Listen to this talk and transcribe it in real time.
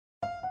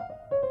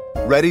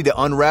Ready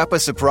to unwrap a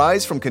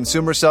surprise from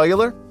Consumer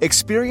Cellular?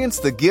 Experience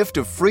the gift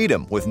of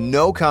freedom with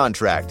no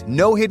contract,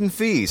 no hidden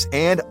fees,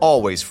 and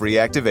always free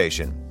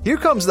activation. Here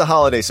comes the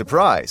holiday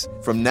surprise.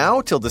 From now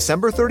till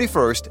December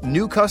 31st,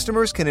 new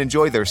customers can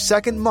enjoy their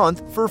second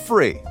month for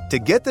free. To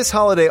get this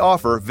holiday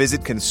offer,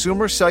 visit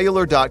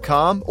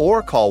ConsumerCellular.com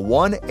or call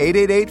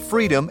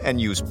 1-888-FREEDOM and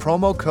use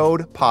promo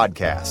code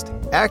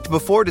PODCAST. Act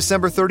before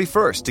December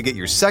 31st to get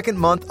your second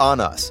month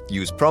on us.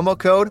 Use promo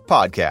code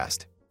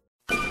PODCAST.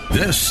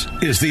 This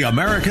is the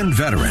American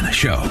Veteran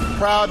Show.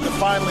 Proud to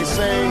finally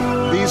say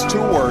these two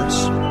words,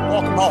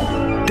 welcome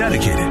home.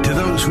 Dedicated to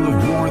those who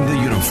have worn the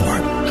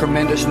uniform.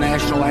 Tremendous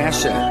national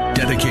asset.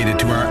 Dedicated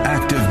to our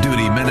active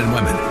duty men and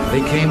women.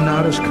 They came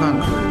not as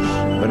conquerors,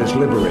 but as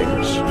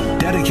liberators.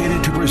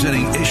 Dedicated to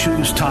presenting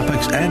issues,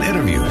 topics, and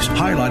interviews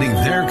highlighting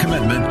their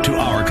commitment to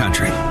our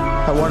country.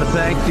 I want to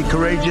thank the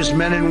courageous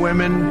men and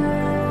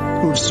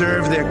women who've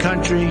served their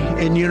country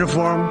in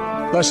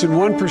uniform. Less than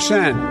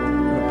 1%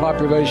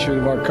 population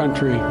of our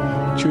country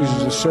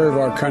chooses to serve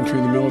our country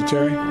in the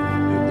military.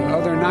 And the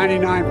other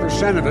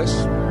 99% of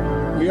us,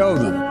 we owe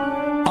them.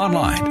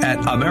 Online at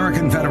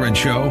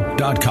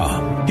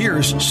AmericanVeteranShow.com.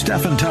 Here's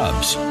Stephen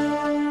Tubbs.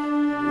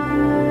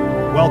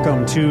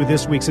 Welcome to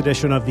this week's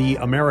edition of the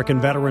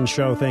American Veteran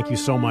Show. Thank you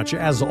so much,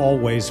 as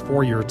always,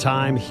 for your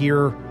time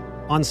here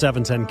on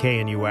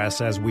 710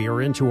 KNUS as we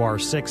are into our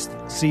sixth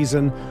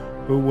season.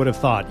 Who would have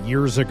thought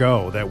years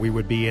ago that we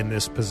would be in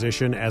this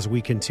position as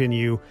we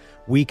continue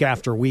week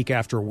after week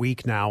after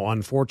week now,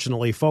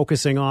 unfortunately,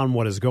 focusing on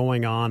what is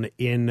going on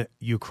in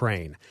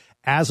Ukraine.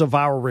 As of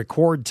our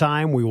record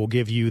time, we will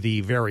give you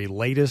the very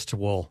latest.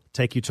 We'll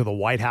take you to the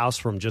White House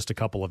from just a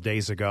couple of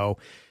days ago.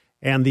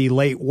 And the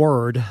late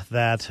word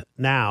that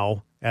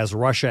now, as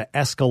Russia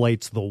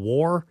escalates the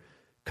war,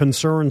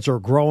 concerns are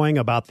growing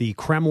about the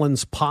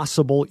Kremlin's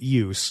possible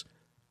use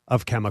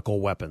of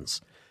chemical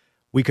weapons.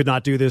 We could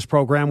not do this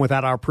program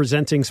without our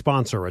presenting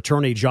sponsor,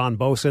 attorney John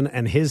Boesen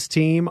and his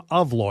team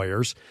of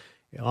lawyers.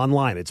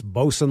 Online, it's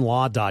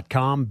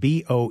boesenlaw.com,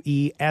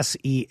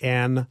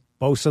 B-O-E-S-E-N,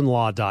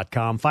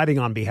 boesenlaw.com, fighting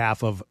on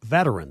behalf of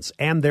veterans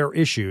and their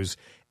issues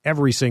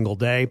every single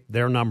day.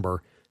 Their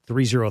number,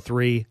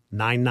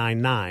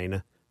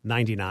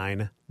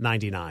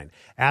 303-999-9999.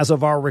 As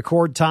of our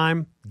record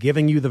time,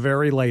 giving you the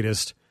very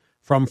latest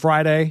from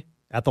Friday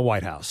at the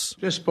White House.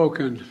 Just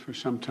spoken for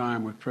some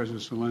time with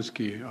President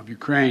Zelensky of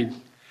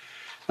Ukraine.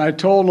 I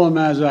told him,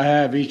 as I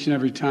have each and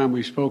every time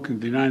we've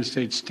spoken, the United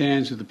States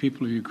stands with the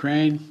people of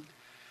Ukraine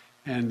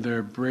and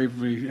their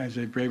bravery as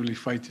they bravely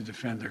fight to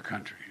defend their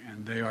country,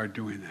 and they are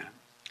doing that.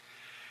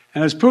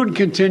 And as Putin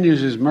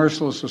continues his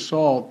merciless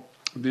assault,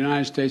 the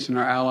United States and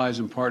our allies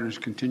and partners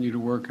continue to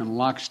work in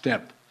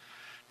lockstep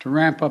to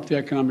ramp up the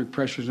economic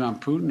pressures on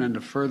Putin and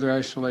to further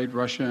isolate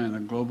Russia on the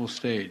global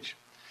stage.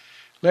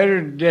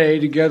 Later today,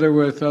 together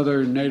with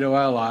other NATO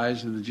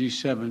allies in the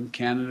G7,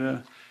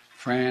 Canada,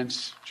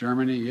 France,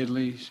 Germany,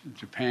 Italy,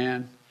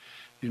 Japan,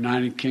 the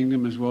United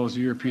Kingdom, as well as the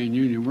European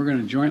Union, we're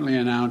going to jointly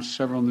announce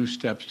several new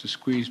steps to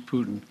squeeze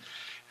Putin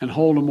and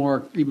hold him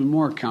even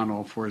more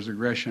accountable for his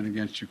aggression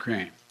against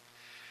Ukraine.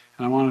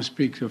 And I want to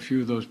speak to a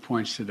few of those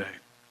points today.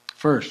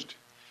 First,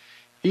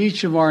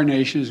 each of our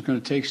nations is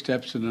going to take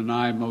steps to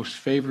deny most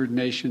favored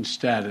nation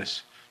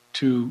status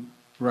to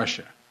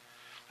Russia.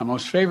 A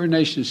most favored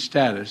nation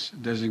status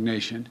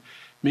designation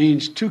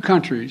means two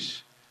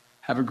countries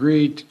have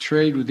agreed to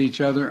trade with each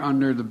other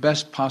under the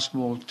best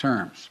possible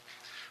terms.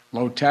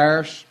 Low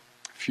tariffs,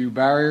 few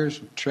barriers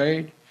of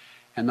trade,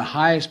 and the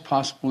highest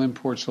possible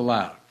imports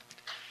allowed.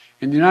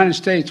 In the United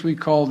States, we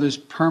call this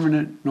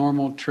permanent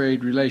normal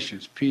trade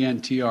relations,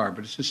 PNTR,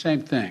 but it's the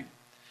same thing.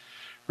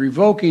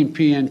 Revoking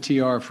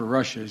PNTR for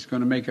Russia is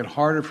going to make it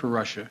harder for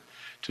Russia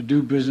to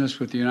do business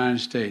with the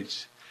United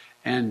States.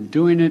 And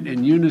doing it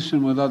in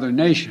unison with other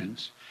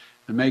nations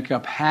that make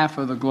up half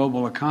of the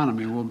global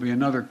economy will be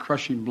another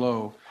crushing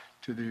blow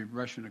to the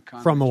Russian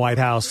economy. From the White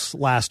House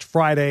last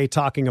Friday,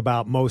 talking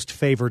about most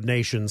favored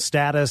nation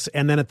status.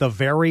 And then at the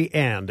very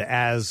end,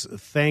 as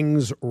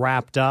things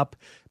wrapped up,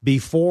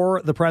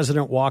 before the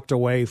president walked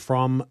away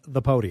from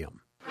the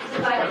podium. The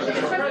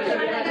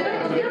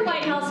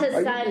White House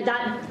has said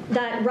that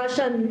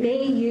Russia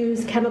may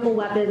use chemical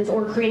weapons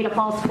or create a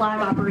false flag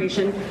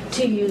operation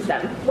to use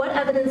them. What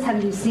evidence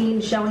have you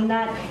seen showing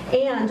that?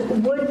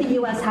 And would the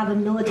U.S. have a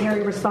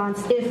military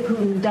response if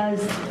Putin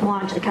does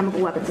launch a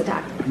chemical weapons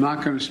attack? I'm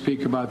not going to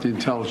speak about the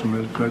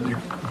intelligence,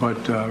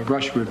 but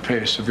Russia would pay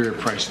a severe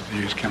price if they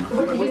use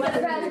chemicals.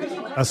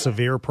 A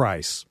severe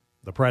price.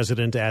 The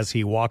president, as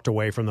he walked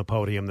away from the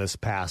podium this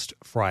past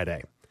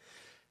Friday.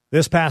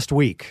 This past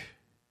week,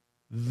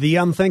 the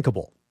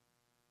unthinkable.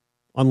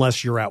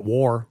 Unless you're at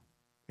war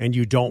and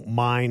you don't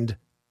mind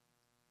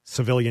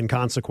civilian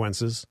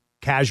consequences,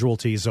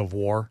 casualties of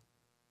war.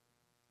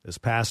 This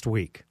past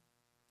week,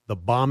 the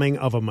bombing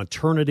of a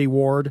maternity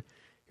ward.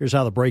 Here's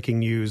how the breaking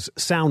news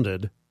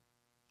sounded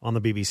on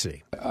the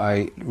BBC.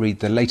 I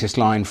read the latest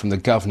line from the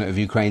governor of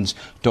Ukraine's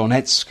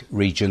Donetsk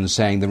region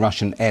saying the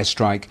Russian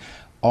airstrike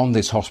on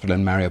this hospital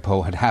in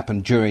Mariupol had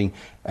happened during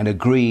an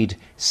agreed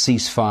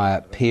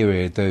ceasefire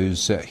period.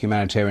 Those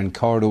humanitarian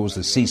corridors,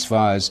 the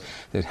ceasefires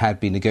that had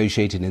been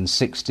negotiated in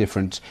 6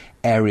 different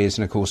areas.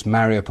 And, of course,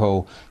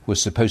 Mariupol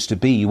was supposed to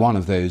be one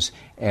of those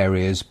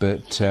areas.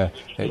 But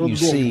you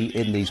see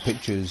in these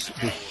pictures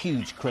the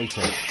huge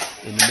crater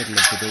in the middle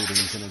of the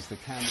buildings. And as the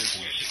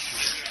cameras...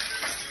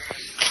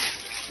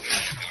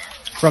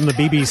 From the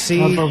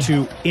BBC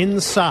to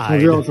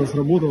inside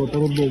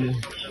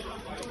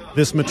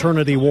this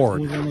maternity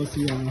ward,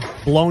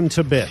 blown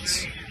to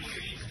bits.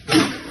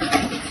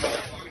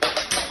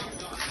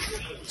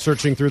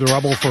 Searching through the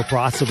rubble for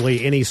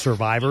possibly any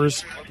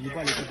survivors.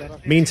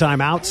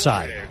 Meantime,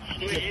 outside,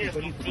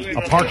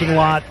 a parking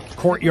lot,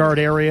 courtyard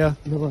area,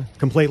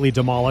 completely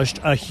demolished.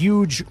 A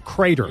huge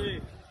crater.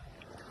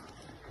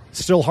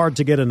 Still hard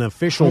to get an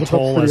official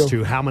toll as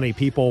to how many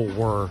people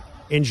were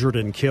injured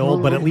and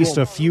killed, but at least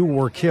a few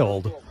were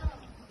killed,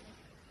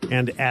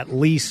 and at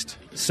least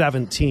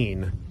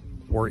 17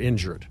 were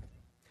injured.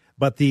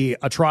 But the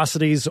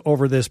atrocities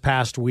over this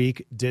past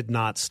week did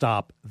not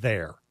stop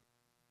there.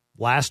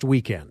 Last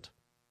weekend,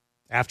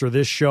 after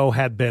this show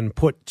had been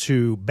put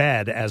to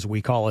bed, as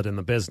we call it in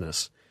the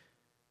business,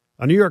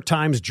 a New York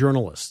Times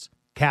journalist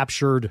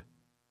captured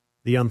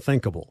the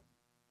unthinkable.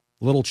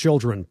 Little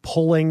children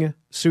pulling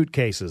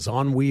suitcases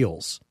on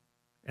wheels,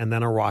 and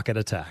then a rocket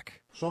attack.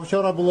 Що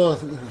вчора було з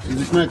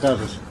дітьми,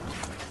 кажеш?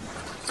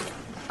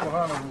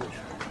 Погано було.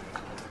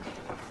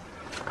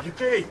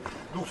 Дітей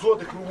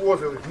 200-х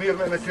вивозили,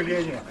 мирне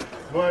населення,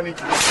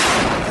 маленькі.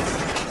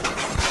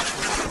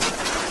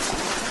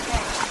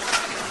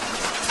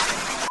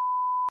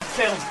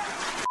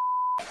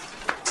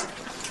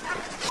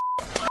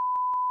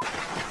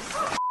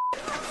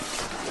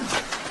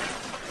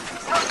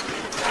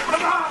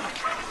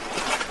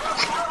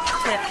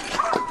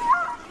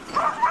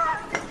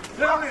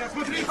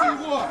 Смотрите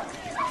его!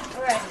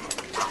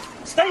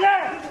 Stay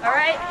there! All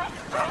right.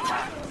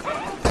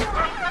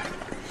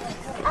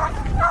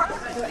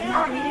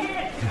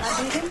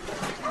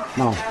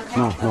 No,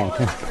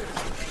 okay.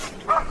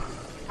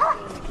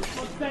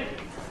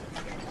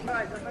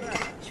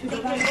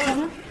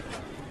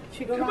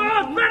 Come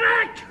on,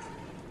 medic!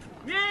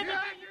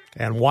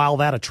 And while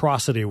that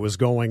atrocity was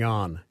going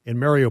on in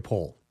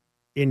Mariupol,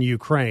 in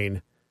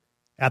Ukraine,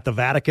 at the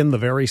Vatican the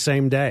very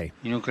same day.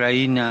 In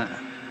Ucraina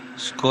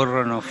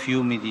scorrono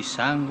fiumi di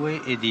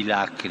sangue e di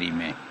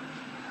lacrime.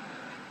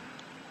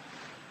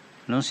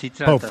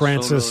 Pope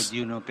Francis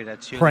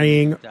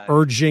praying,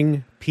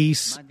 urging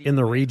peace in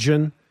the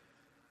region,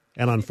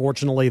 and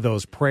unfortunately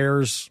those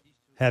prayers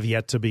have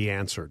yet to be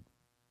answered.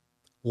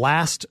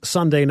 Last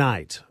Sunday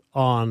night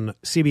on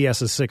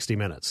CBS's 60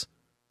 Minutes,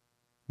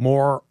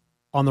 more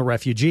on the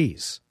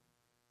refugees,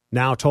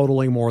 now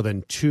totaling more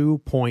than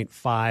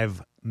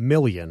 2.5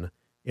 million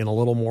in a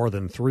little more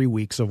than 3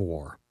 weeks of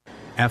war.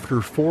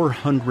 After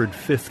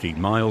 450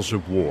 miles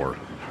of war,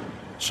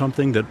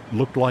 something that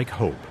looked like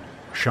hope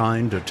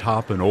shined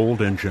atop an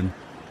old engine,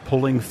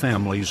 pulling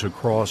families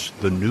across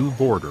the new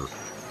border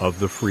of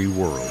the free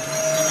world.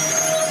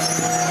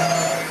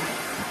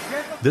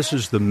 This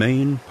is the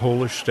main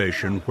Polish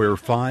station where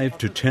 5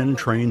 to 10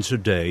 trains a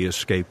day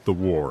escape the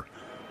war.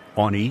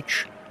 On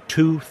each,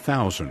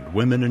 2,000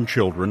 women and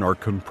children are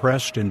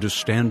compressed into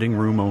standing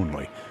room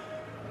only.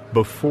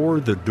 Before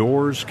the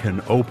doors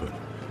can open,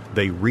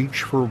 they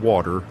reach for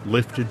water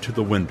lifted to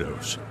the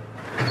windows.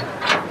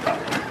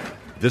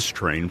 This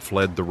train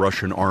fled the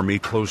Russian army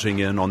closing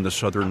in on the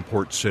southern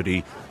port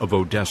city of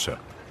Odessa.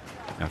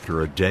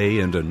 After a day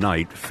and a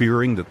night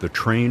fearing that the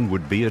train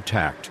would be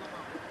attacked,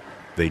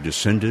 they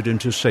descended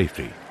into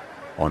safety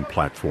on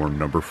platform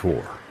number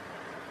 4.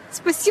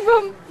 Спасибо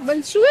вам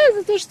большое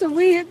за то, что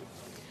вы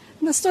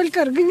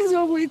настолько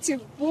организовываете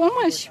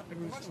помощь.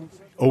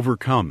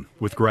 Overcome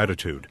with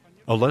gratitude,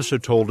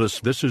 Alessa told us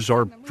this is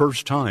our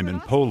first time in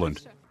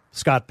Poland.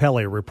 Scott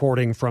Pelley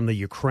reporting from the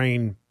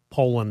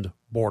Ukraine-Poland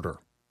border.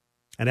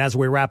 And as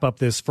we wrap up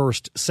this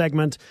first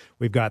segment,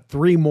 we've got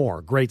 3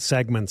 more great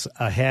segments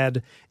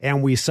ahead,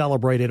 and we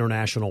celebrate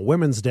International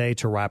Women's Day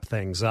to wrap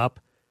things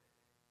up.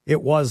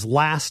 It was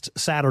last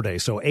Saturday,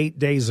 so 8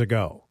 days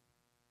ago,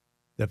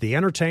 that the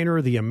entertainer,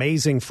 the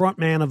amazing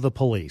frontman of the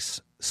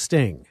Police,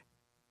 Sting,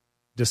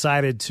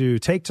 decided to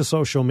take to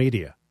social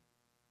media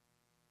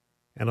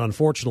and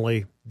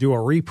unfortunately do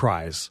a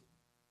reprise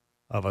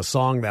of a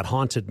song that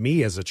haunted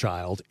me as a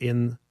child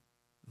in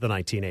the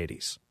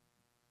 1980s.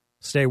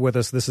 Stay with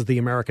us. This is the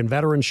American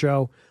Veteran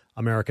Show,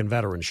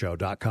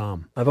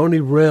 AmericanVeteranShow.com. I've only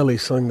rarely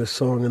sung this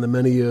song in the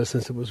many years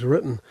since it was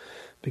written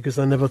because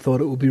I never thought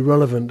it would be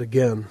relevant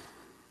again.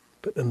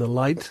 But in the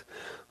light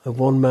of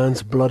one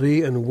man's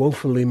bloody and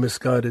woefully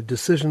misguided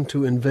decision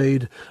to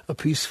invade a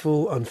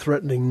peaceful,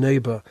 unthreatening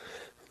neighbor,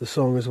 the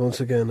song is once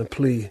again a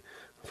plea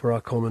for our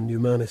common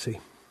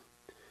humanity.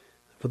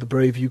 For the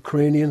brave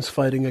Ukrainians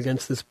fighting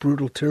against this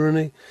brutal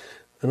tyranny,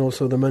 and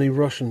also the many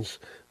Russians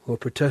who are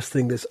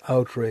protesting this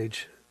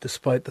outrage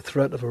despite the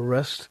threat of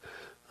arrest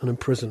and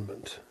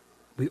imprisonment.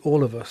 We,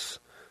 all of us,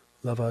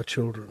 love our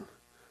children.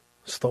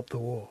 Stop the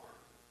war.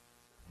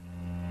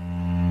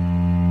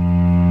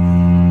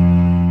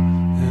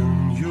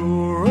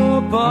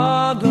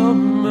 about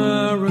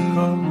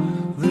America.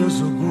 There's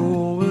a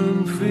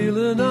growing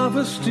feeling of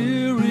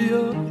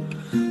hysteria,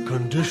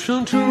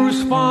 conditioned to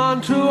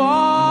respond to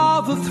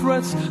all the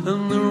threats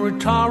and the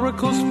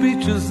rhetorical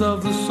speeches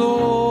of the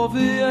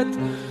Soviet.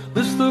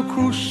 Mr.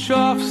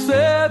 Khrushchev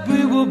said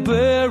we will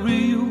bury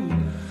you.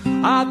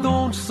 I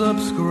don't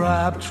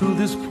subscribe to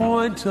this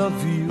point of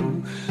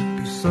view.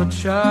 Be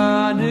such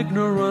an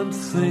ignorant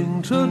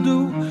thing to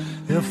do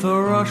if the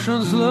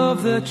Russians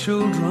love their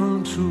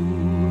children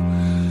too.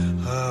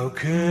 How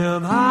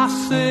can I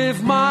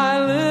save my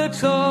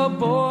little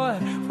boy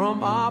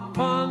from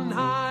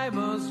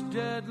Oppenheimer's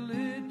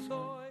deadly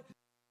toy?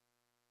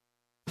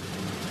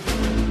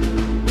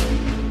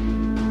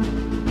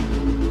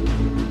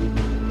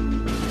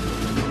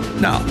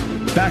 Now,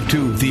 back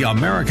to the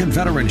American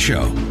Veteran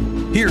Show.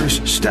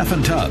 Here's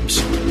Stephen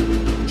Tubbs.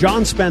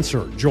 John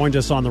Spencer joined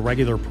us on the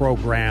regular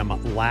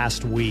program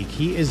last week.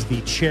 He is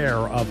the chair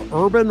of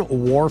Urban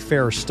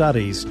Warfare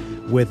Studies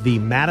with the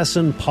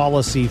Madison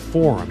Policy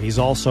Forum. He's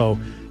also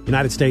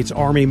United States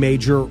Army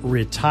Major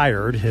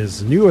retired.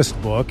 His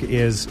newest book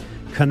is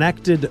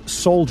Connected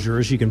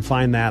Soldiers. You can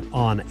find that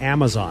on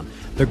Amazon.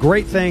 The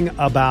great thing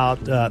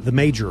about the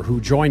Major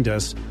who joined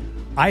us,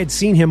 I had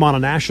seen him on a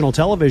national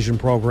television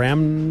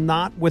program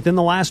not within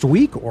the last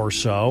week or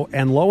so,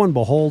 and lo and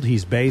behold,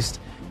 he's based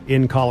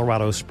in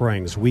Colorado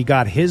Springs. We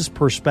got his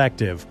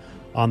perspective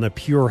on the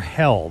pure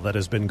hell that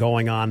has been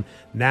going on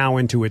now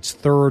into its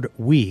third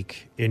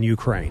week in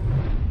Ukraine.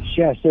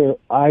 Yeah, so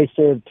I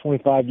served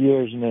 25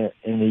 years in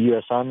the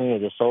U.S. Army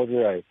as a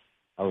soldier.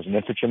 I was an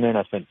infantryman.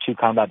 I spent 2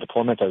 combat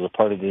deployments. I was a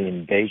part of the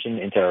invasion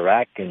into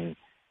Iraq and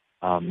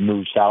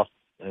moved south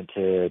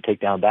to take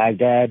down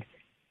Baghdad.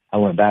 I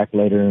went back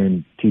later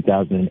in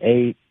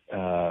 2008,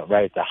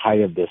 right at the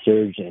height of the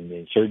surge and the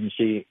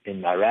insurgency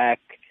in Iraq,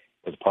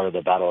 as part of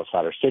the Battle of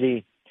Sadr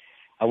City.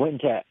 I went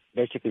into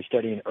basically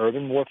studying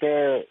urban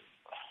warfare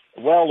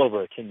well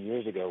over 10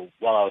 years ago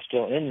while I was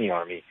still in the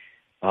Army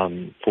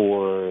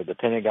for the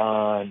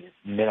Pentagon.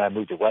 And then I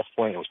moved to West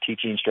Point. I was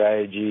teaching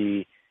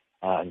strategy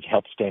and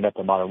helped stand up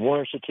the Modern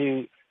War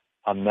Institute.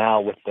 I'm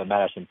now with the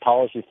Madison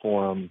Policy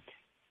Forum,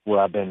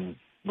 where I've been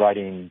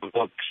writing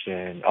books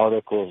and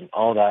articles and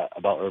all that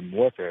about urban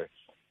warfare.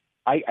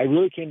 I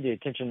really came to the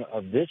attention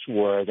of this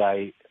war as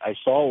I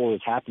saw what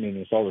was happening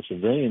and saw the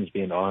civilians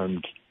being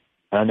armed,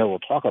 and I know we'll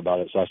talk about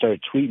it. So I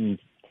started tweeting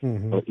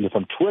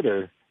from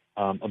Twitter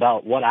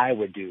about what I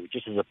would do,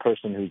 just as a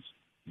person who's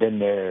been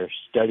there,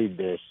 studied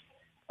this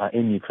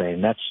in Ukraine.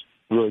 And that's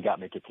really got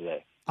me to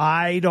today.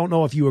 I don't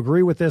know if you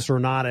agree with this or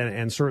not,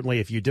 and certainly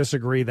if you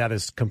disagree, that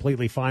is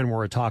completely fine.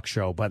 We're a talk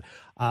show. But,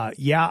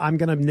 yeah, I'm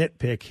going to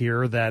nitpick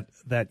here that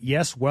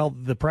yes, well,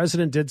 the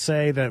president did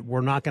say that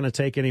we're not going to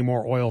take any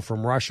more oil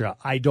from Russia.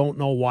 I don't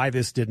know why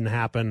this didn't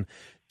happen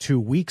 2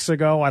 weeks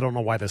ago. I don't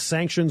know why the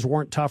sanctions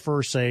weren't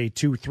tougher, say,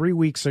 2-3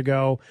 weeks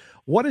ago.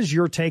 What is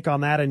your take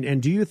on that?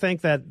 And do you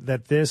think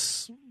that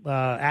this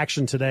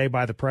action today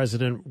by the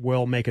president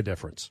will make a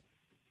difference?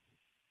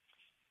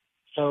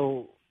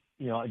 So,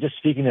 just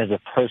speaking as a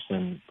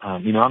person,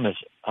 I'm one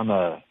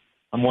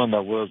of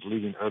the world's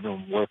leading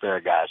urban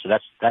warfare guys, so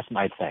that's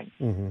my thing.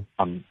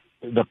 Mm-hmm.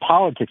 The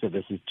politics of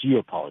this is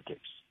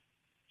geopolitics.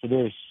 So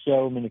there's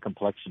so many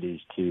complexities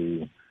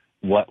to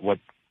what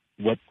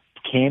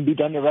can be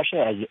done to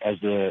Russia as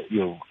a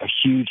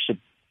huge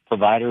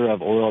provider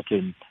of oil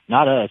to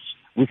not us.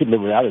 We could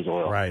live without his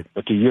oil, right?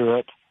 But to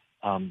Europe.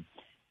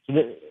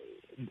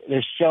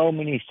 There's so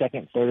many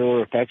second, third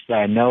order effects that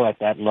I know at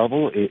that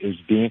level is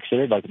being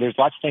considered. Like, there's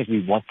lots of things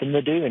we want them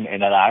to do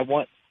and that I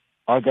want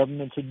our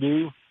government to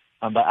do.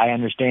 But I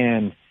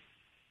understand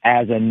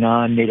as a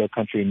non-NATO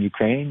country in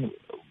Ukraine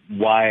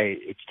why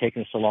it's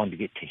taken so long to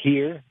get to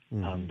here.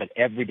 But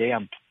every day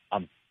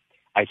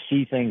I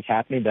see things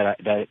happening that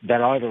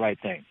are the right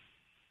thing.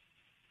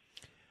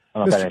 I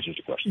don't know if that answers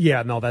your question.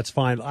 Yeah, no, that's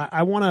fine.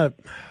 I want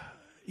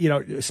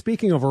to,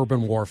 speaking of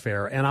urban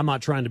warfare, and I'm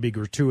not trying to be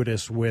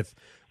gratuitous with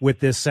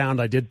this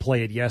sound. I did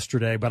play it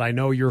yesterday, but I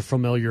know you're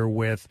familiar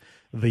with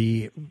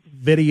the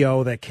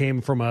video that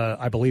came from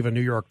I believe a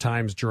New York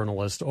Times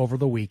journalist over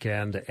the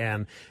weekend.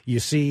 And you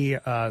see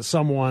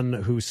someone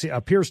who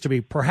appears to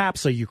be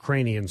perhaps a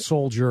Ukrainian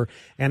soldier,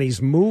 and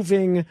he's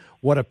moving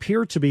what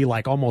appear to be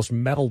like almost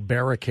metal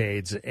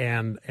barricades.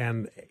 And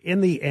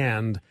in the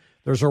end,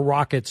 there's a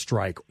rocket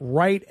strike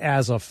right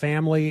as a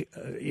family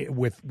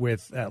with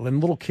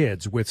little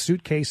kids with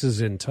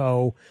suitcases in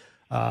tow.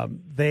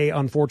 They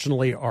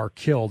unfortunately are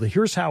killed.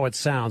 Here's how it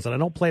sounds, and I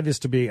don't play this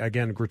to be,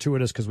 again,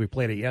 gratuitous because we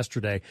played it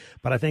yesterday,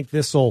 but I think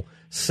this will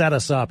set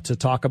us up to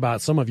talk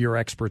about some of your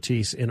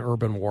expertise in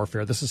urban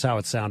warfare. This is how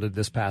it sounded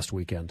this past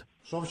weekend.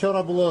 Що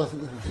вчора було з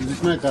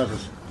дітьми, кажеш?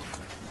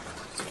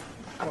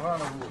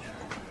 Погано було.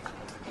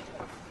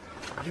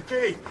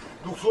 Дітей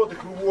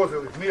 200-х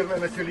вивозили, мирне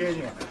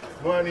населення,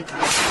 маленькі.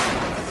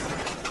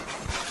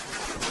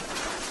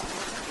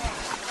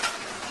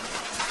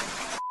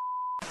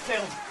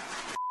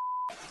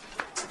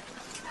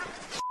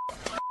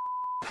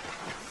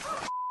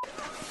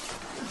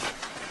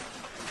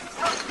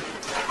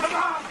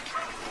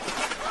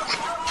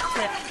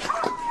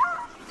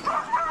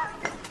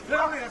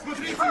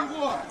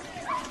 All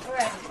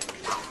right.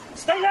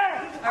 Stay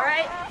there. All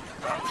right.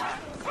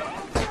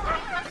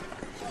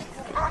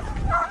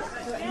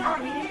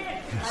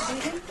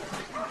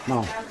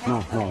 No.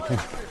 Okay.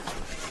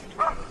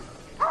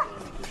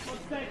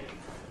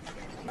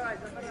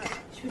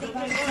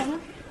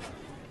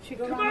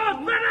 Come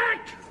on,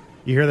 medic!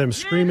 You hear them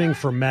screaming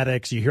for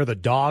medics. You hear the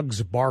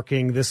dogs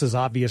barking. This is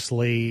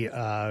obviously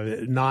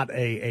not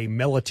a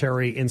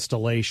military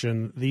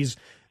installation. These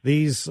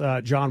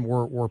John,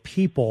 were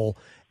people.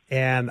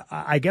 And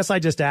I guess I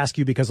just ask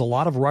you because a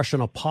lot of Russian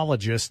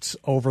apologists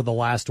over the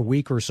last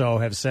week or so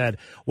have said,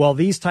 well,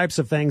 these types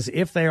of things,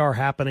 if they are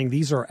happening,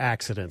 these are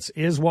accidents.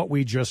 Is what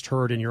we just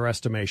heard, in your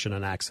estimation,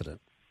 an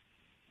accident?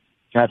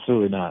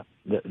 Absolutely not.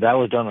 That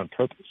was done on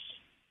purpose.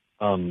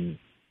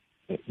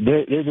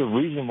 There's a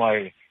reason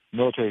why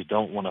militaries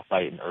don't want to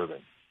fight in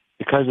urban,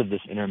 because of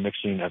this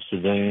intermixing of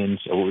civilians,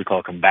 or what we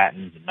call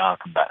combatants and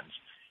non-combatants.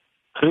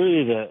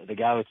 Clearly, the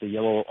guy with the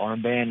yellow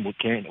armband with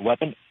carrying a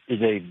weapon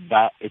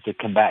it's a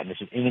combatant.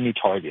 It's an enemy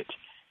target.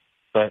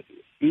 But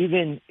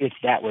even if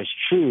that was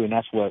true, and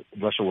that's what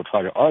Russia will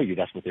try to argue,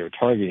 that's what they were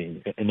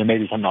targeting, and there may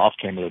be something off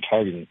camera they're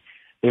targeting,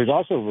 there's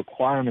also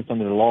requirements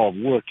under the law of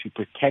war to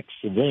protect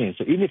civilians.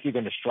 So even if you're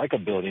going to strike a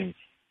building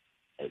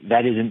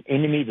that is an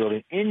enemy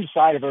building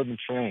inside of urban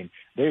terrain,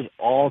 there's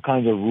all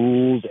kinds of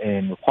rules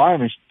and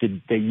requirements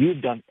that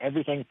you've done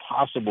everything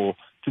possible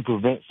to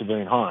prevent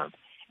civilian harm.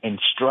 And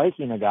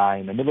striking a guy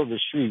in the middle of the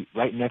street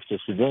right next to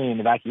civilian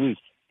evacuees,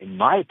 in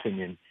my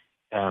opinion,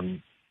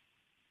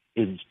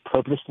 is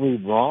purposely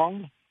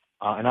wrong.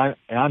 And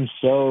I'm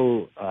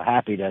so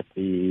happy that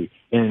the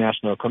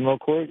International Criminal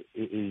Court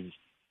is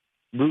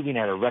moving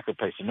at a record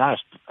pace, and not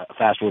a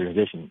fast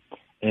organization.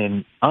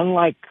 And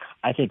unlike,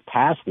 I think,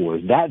 past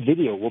wars, that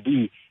video will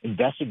be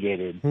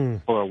investigated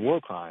for a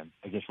war crime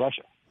against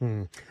Russia.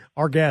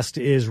 Our guest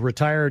is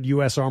retired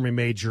U.S. Army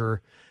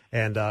Major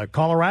and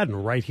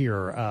Coloradan right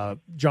here,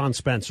 John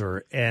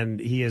Spencer, and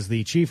he is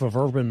the Chief of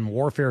Urban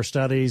Warfare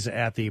Studies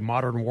at the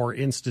Modern War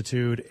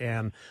Institute,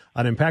 and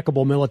an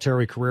impeccable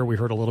military career. We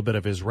heard a little bit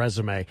of his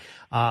resume.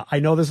 I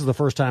know this is the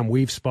first time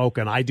we've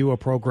spoken. I do a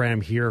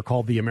program here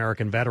called the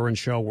American Veteran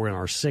Show. We're in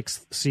our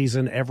 6th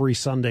season. Every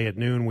Sunday at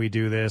noon we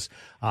do this.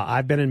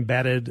 I've been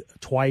embedded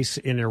twice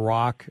in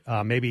Iraq,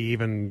 maybe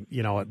even,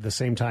 at the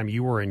same time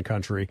you were in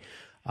country.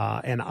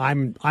 And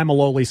I'm a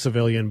lowly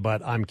civilian,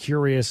 but I'm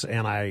curious,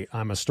 and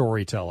I'm a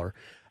storyteller.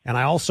 And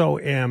I also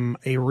am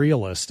a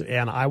realist,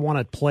 and I want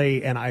to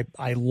play, and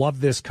I love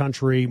this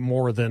country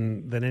more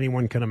than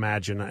anyone can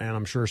imagine, and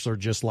I'm sure so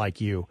just like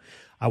you.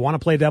 I want to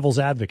play devil's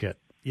advocate.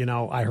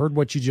 I heard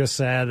what you just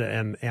said,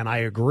 and I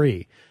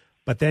agree.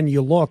 But then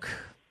you look,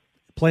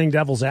 playing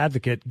devil's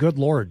advocate, good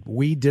Lord,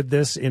 we did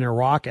this in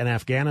Iraq and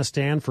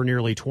Afghanistan for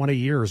nearly 20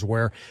 years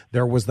where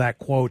there was that,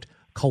 quote,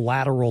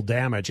 collateral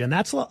damage. And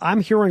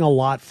I'm hearing a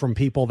lot from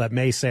people that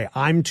may say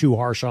I'm too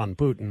harsh on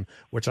Putin,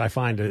 which I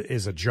find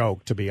is a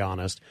joke, to be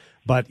honest.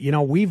 But,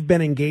 we've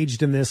been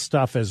engaged in this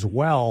stuff as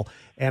well.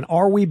 And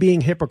are we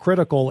being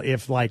hypocritical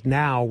if, like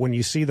now, when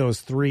you see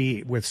those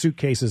 3 with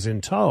suitcases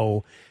in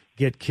tow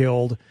get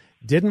killed,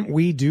 didn't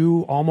we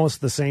do almost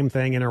the same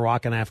thing in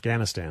Iraq and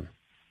Afghanistan?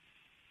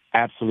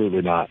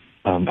 Absolutely not.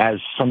 As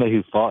somebody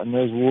who fought in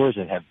those wars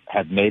and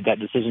have made that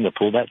decision to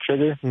pull that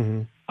trigger,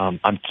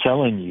 I'm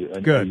telling you,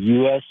 the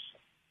U.S.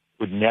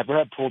 would never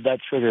have pulled that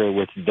trigger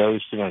with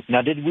those civilians.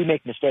 Now, did we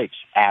make mistakes?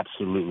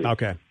 Absolutely.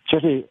 Okay.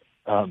 Certainly,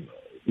 a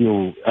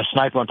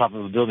sniper on top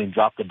of a building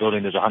dropped the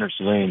building. There's 100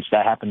 civilians.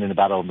 That happened in the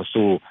Battle of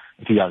Mosul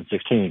in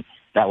 2016.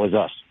 That was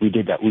us. We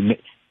did that.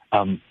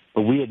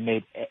 But we had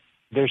made.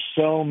 There's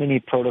so many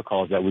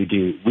protocols that we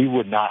do. We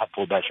would not have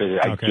pulled that trigger.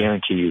 I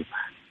guarantee you.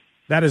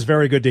 That is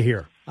very good to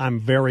hear.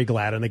 I'm very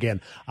glad. And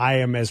again, I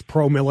am as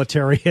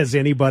pro-military as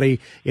anybody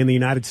in the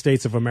United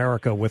States of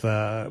America with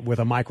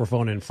a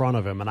microphone in front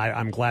of him. And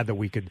I'm glad that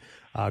we could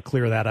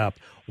clear that up.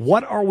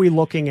 What are we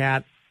looking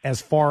at as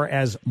far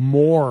as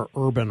more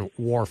urban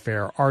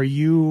warfare? Are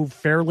you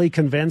fairly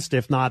convinced,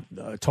 if not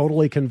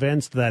totally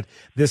convinced, that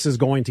this is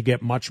going to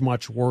get much,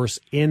 much worse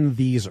in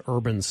these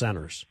urban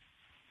centers?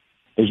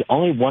 There's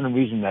only one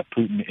reason that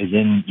Putin is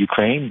in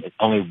Ukraine. It's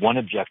only one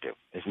objective.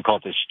 As we call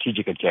it, the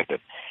strategic objective.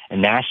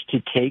 And that's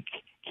to take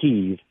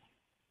Kyiv,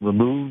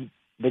 remove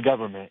the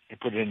government, and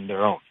put it in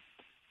their own.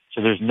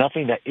 So there's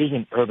nothing that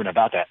isn't urban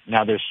about that.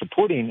 Now, there's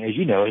supporting, as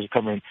you know,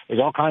 there's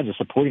all kinds of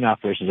supporting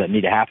operations that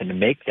need to happen to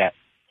make that.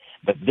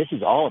 But this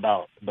is all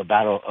about the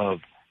battle of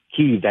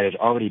Kyiv that has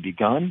already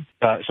begun.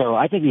 So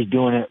I think he's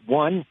doing it,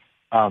 one,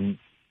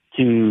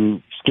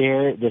 to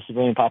scare the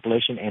civilian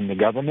population and the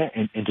government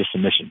into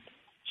submission.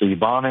 So you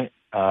bomb it,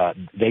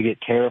 they get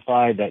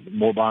terrified that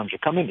more bombs are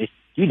coming.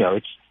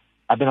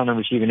 I've been on the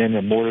receiving end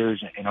of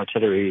mortars and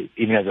artillery,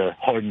 even as a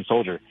hardened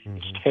soldier.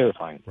 It's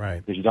terrifying. Right.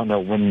 Because you don't know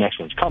when the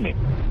next one's coming.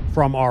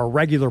 From our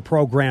regular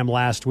program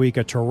last week,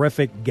 a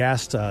terrific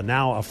guest,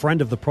 now a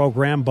friend of the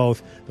program,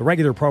 both the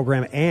regular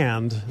program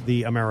and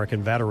the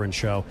American Veteran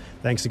Show.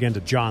 Thanks again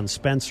to John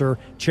Spencer,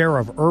 Chair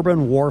of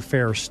Urban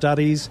Warfare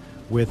Studies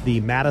with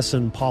the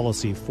Madison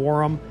Policy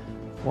Forum,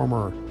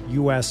 former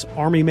U.S.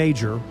 Army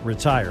Major,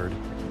 retired.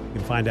 You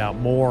can find out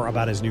more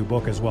about his new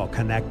book as well,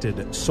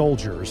 Connected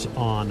Soldiers,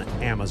 on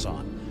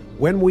Amazon.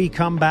 When we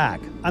come back,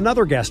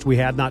 another guest we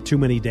had not too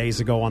many days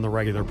ago on the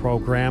regular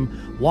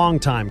program,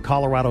 longtime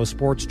Colorado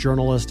sports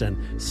journalist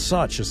and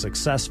such a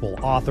successful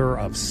author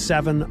of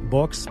 7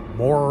 books,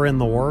 more are in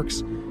the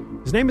works.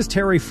 His name is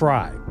Terry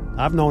Fry.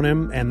 I've known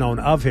him and known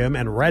of him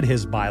and read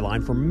his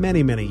byline for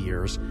many, many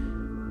years.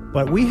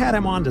 But we had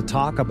him on to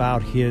talk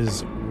about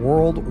his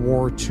World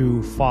War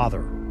II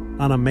father.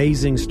 An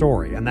amazing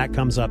story, and that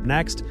comes up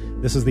next.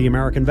 This is the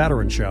American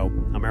Veteran Show,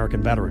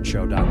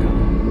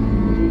 AmericanVeteranShow.com.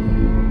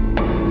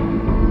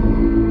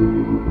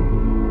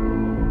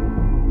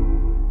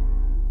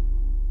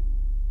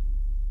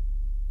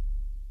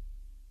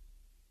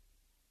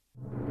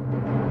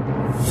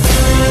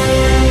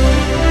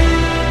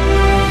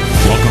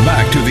 Welcome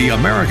back to the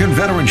American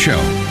Veteran Show.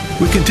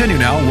 We continue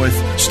now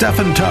with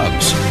Stephen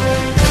Tubbs.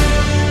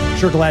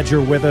 Sure glad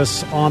you're with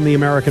us on the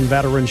American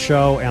Veteran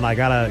Show, and I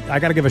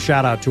gotta give a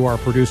shout out to our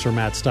producer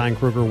Matt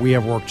Steinkruger. We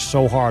have worked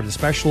so hard,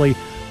 especially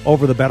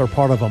over the better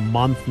part of a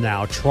month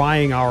now,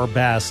 trying our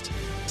best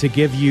to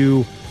give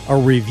you a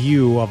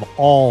review of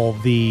all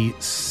the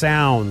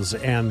sounds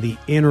and the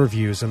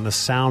interviews and the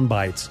sound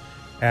bites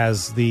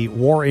as the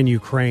war in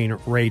Ukraine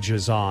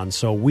rages on.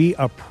 So we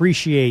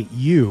appreciate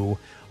you.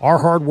 Our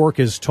hard work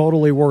is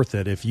totally worth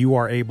it if you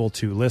are able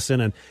to listen.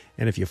 And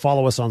if you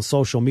follow us on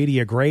social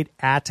media, great,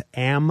 at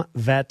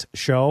AmVet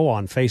Show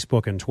on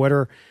Facebook and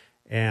Twitter.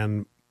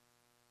 And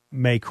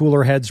may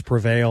cooler heads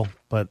prevail.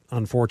 But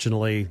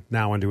unfortunately,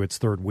 now into its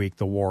 3rd week,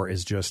 the war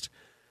is just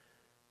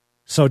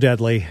so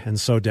deadly and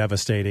so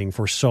devastating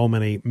for so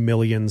many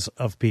millions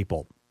of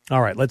people.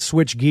 All right, let's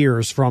switch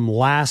gears from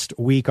last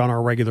week on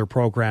our regular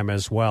program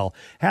as well.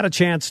 Had a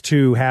chance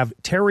to have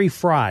Terry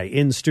Fry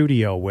in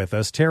studio with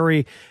us.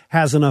 Terry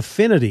has an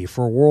affinity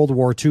for World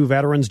War II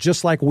veterans,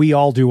 just like we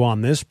all do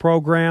on this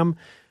program,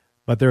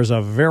 but there's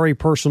a very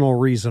personal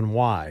reason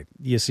why.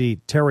 You see,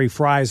 Terry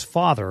Fry's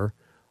father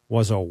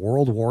was a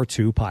World War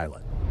II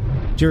pilot.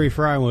 Terry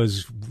Fry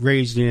was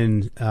raised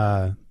in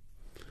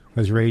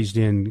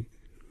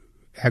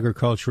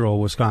agricultural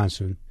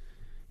Wisconsin,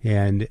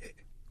 and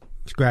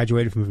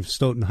graduated from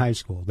Stoughton High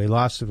School. They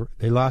lost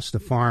the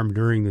farm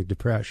during the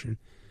Depression.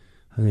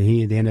 And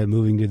they ended up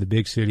moving to the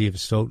big city of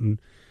Stoughton.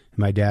 And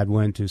my dad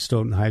went to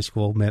Stoughton High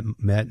School, met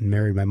and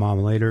married my mom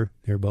later.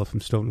 They were both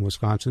from Stoughton,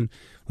 Wisconsin,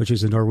 which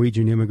is a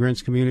Norwegian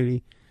immigrants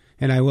community.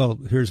 And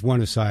here's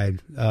one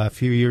aside. A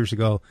few years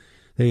ago,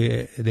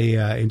 they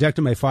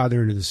inducted my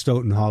father into the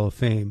Stoughton Hall of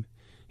Fame.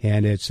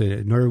 And it's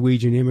a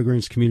Norwegian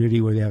immigrants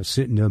community where they have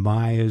Sitten de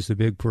Maya's, the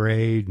big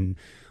parade, and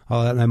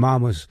all that. And my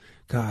mom was,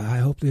 God, I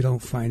hope they don't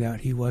find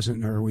out he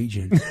wasn't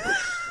Norwegian.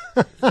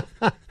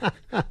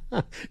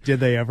 Did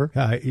they ever?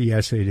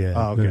 Yes, they did.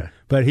 Oh, okay.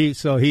 But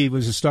he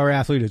was a star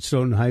athlete at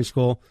Stoughton High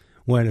School,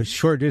 went a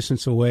short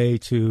distance away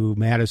to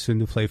Madison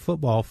to play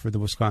football for the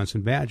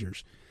Wisconsin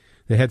Badgers.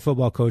 The head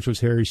football coach was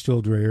Harry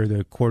Stilldreher,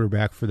 the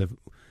quarterback for the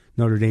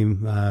Notre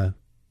Dame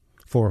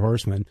Four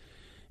Horsemen.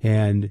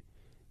 And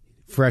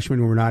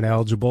freshmen were not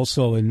eligible.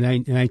 So in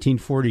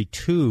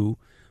 1942,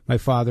 my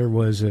father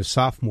was a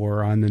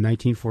sophomore on the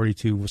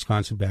 1942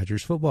 Wisconsin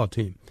Badgers football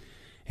team.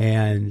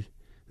 And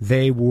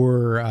they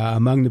were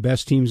among the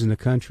best teams in the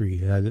country.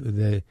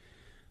 They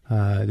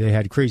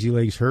had Crazy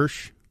Legs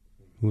Hirsch,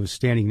 who was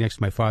standing next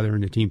to my father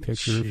in the team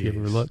picture, if you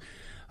ever look.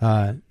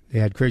 They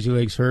had Crazy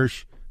Legs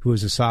Hirsch, who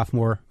was a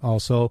sophomore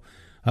also.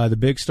 The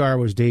big star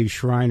was Dave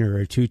Schreiner,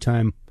 a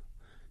two-time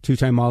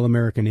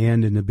All-American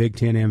end and the Big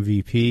Ten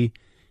MVP,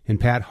 and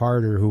Pat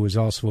Harder, who was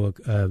also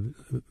a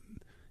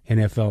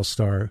NFL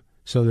star.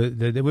 So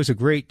it was a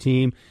great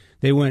team.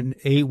 They went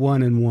 8-1-1 in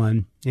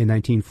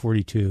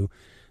 1942.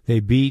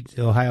 They beat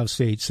Ohio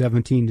State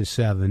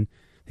 17-7.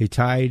 They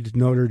tied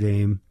Notre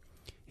Dame.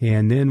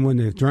 And then when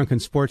the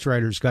drunken sports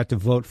writers got to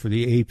vote for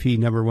the AP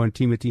 #1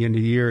 team at the end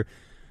of the year,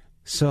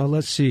 so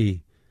let's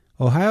see.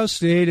 Ohio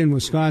State and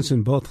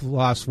Wisconsin both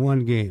lost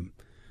one game.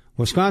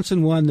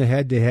 Wisconsin won the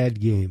head-to-head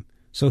game.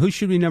 So who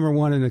should be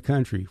 #1 in the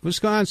country?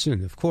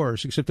 Wisconsin, of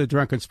course, except the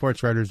drunken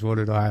sports writers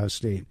voted Ohio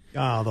State.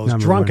 Oh, those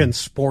drunken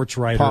sports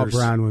writers. Paul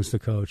Brown was the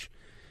coach.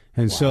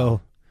 And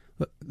so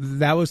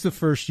that was the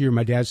first year,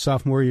 my dad's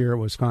sophomore year at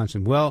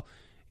Wisconsin. Well,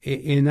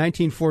 in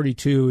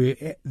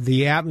 1942,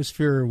 the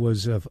atmosphere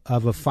was of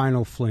a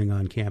final fling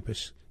on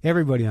campus.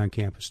 Everybody on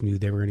campus knew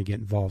they were going to get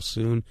involved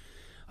soon.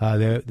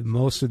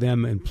 Most of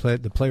them, and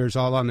the players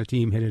all on the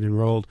team, had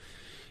enrolled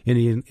in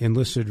the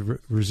enlisted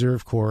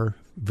reserve corps,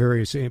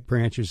 various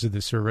branches of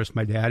the service.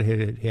 My dad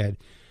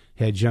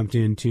had jumped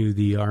into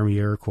the Army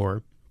Air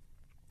Corps,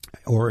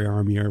 or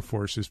Army Air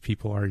Force, as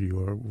people argue,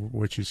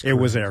 which is correct.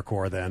 It was Air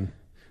Corps then.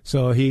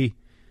 So he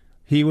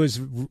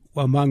was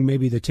among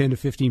maybe the 10 to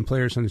 15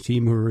 players on the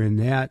team who were in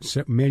that.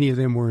 So many of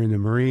them were in the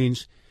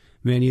Marines.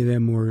 Many of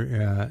them were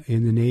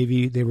in the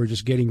Navy. They were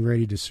just getting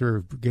ready to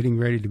serve, getting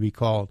ready to be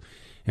called.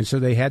 And so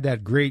they had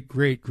that great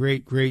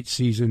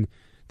season.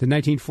 The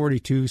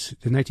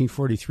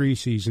 1943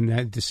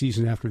 season, the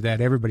season after that,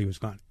 everybody was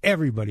gone.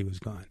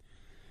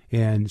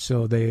 And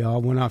so they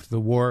all went off to the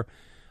war.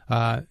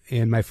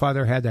 And my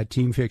father had that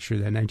team picture,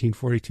 that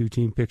 1942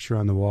 team picture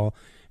on the wall,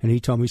 and he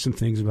told me some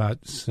things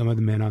about some of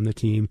the men on the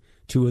team.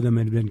 2 of them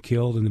had been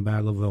killed in the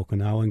Battle of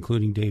Okinawa,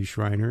 including Dave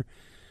Schreiner.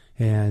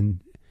 And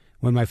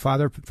when my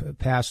father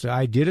passed,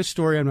 I did a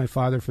story on my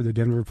father for the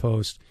Denver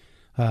Post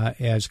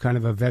as kind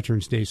of a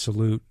Veterans Day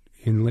salute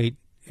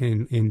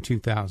in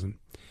 2000.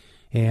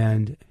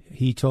 And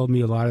he told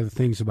me a lot of the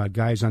things about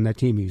guys on that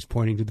team. He was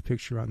pointing to the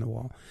picture on the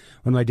wall.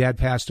 When my dad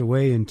passed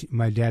away,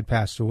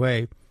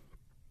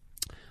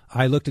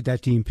 I looked at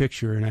that team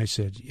picture and I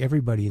said,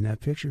 everybody in that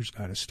picture's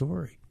got a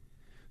story.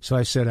 So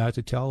I set out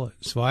to tell it.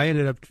 So I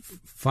ended up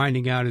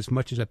finding out as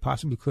much as I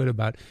possibly could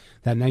about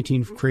that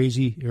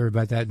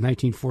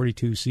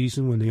 1942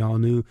 season when they all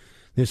knew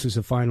this was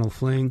a final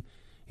fling.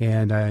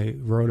 And I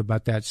wrote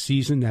about that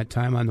season, that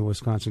time on the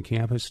Wisconsin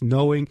campus,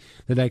 knowing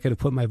that I could have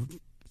put my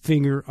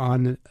finger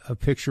on a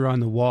picture on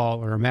the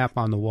wall or a map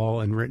on the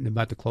wall and written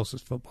about the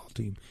closest football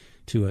team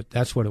to it.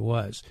 That's what it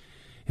was.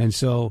 And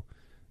so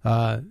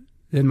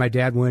then my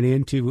dad went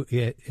into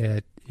it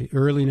at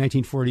early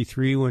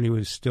 1943 when he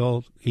was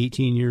still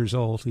 18 years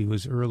old. He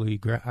was early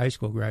high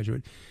school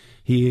graduate.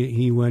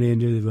 He went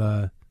into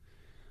the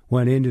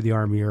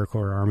Army Air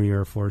Corps, Army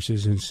Air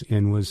Forces,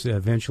 and was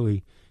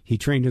eventually, he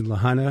trained in La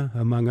Junta,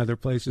 among other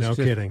places. No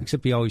kidding.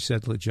 Except he always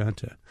said La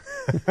Junta.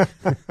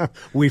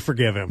 We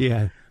forgive him.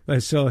 Yeah.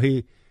 But so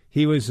he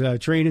was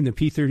trained in the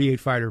P-38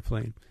 fighter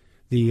plane,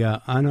 the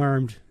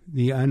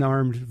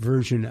unarmed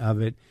version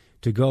of it,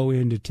 to go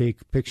in to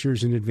take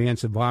pictures in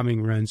advance of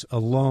bombing runs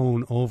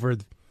alone over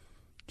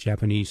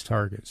Japanese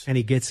targets. And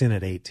he gets in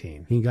at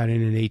 18. He got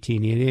in at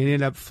 18. He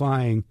ended up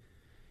flying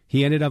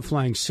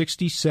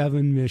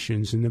 67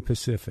 missions in the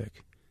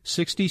Pacific.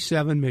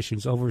 67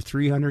 missions, over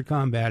 300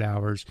 combat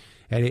hours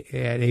at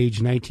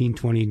age 19,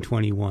 20, and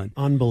 21.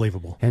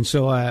 Unbelievable. And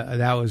so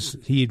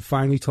he had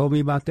finally told me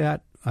about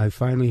that. I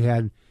finally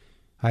had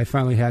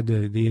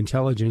the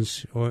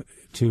intelligence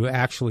to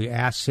actually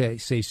say,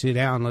 sit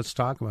down, let's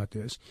talk about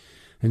this.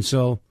 And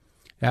so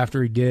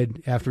after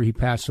he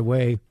passed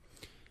away,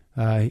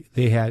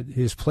 they had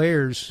his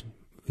players.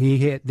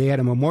 They had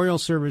a memorial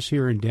service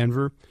here in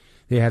Denver.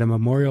 They had a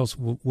memorial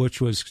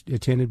which was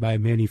attended by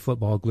many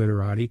football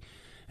glitterati,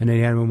 and they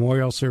had a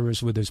memorial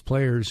service with his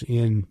players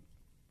in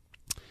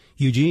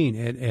Eugene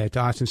at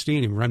Austin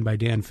Stadium, run by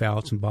Dan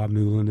Fouts and Bob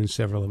Newland and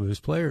several of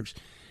his players.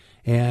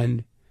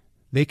 And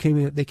they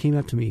came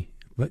up to me.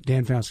 But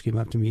Dan Fouts came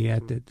up to me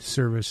at the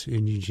service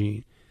in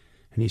Eugene,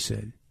 and he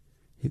said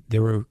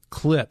there were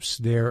clips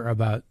there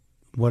about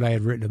what I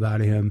had written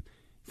about him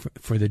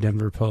for the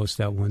Denver Post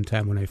that one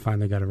time when I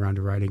finally got around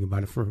to writing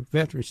about it for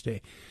Veterans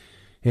Day.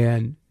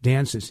 And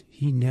Dan says,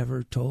 he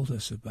never told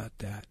us about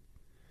that.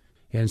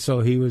 And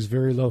so he was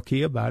very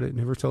low-key about it,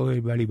 never told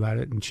anybody about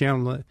it. And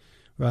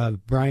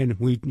Brian,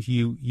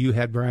 you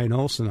had Brian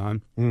Olson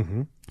on.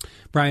 Mm-hmm.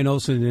 Brian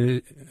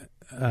Olson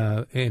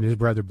and his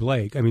brother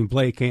Blake. I mean,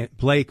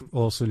 Blake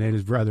Olson and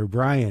his brother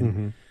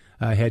Brian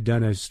had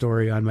done a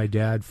story on my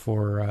dad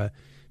for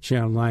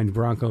Channel 9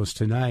 Broncos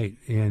Tonight.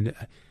 And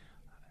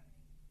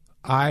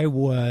I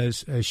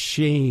was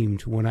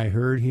ashamed when I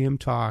heard him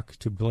talk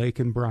to Blake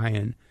and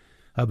Brian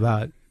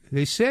about,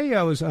 they say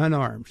I was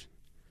unarmed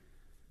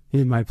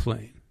in my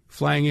plane,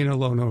 flying in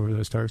alone over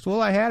those targets.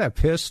 Well, I had a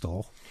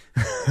pistol.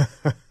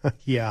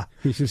 Yeah.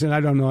 He says, and I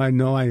don't know, I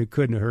know I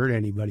couldn't have hurt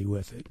anybody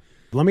with it.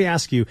 Let me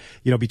ask you,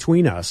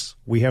 between us,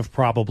 we have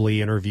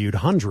probably interviewed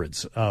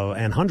hundreds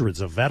and hundreds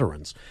of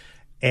veterans.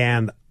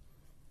 And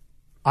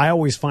I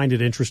always find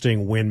it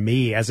interesting when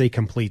me, as a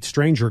complete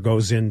stranger,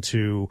 goes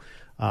into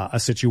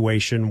a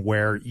situation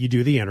where you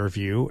do the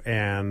interview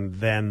and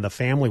then the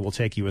family will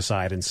take you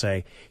aside and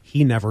say,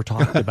 he never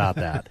talked about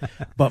that.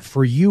 But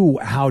for you,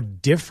 how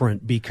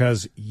different,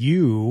 because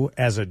you,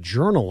 as a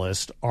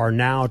journalist, are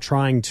now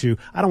trying to,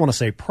 I don't want to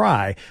say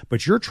pry,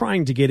 but you're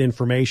trying to get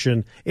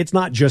information. It's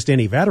not just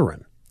any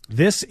veteran.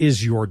 This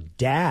is your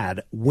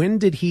dad. When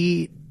did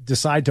he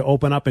decide to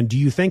open up, and do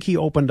you think he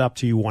opened up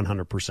to you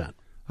 100%?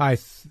 I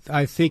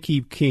think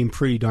he came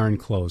pretty darn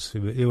close.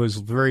 It was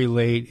very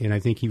late, and I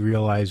think he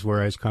realized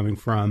where I was coming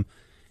from,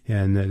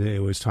 and that it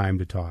was time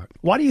to talk.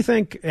 Why do you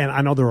think, and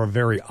I know there are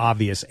very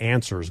obvious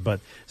answers, but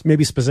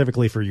maybe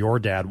specifically for your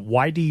dad,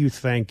 why do you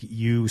think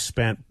you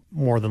spent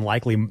more than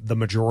likely the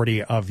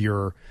majority of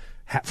your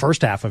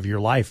first half of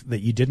your life that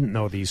you didn't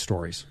know these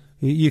stories?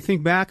 You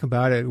think back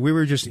about it, we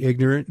were just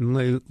ignorant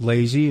and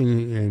lazy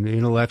and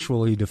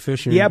intellectually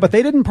deficient. Yeah, but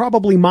they didn't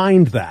probably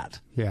mind that.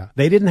 Yeah.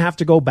 They didn't have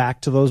to go back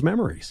to those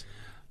memories.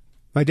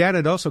 My dad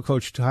had also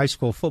coached high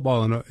school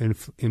football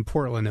in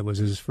Portland. That was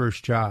his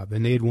first job,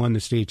 and they had won the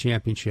state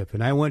championship.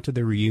 And I went to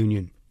the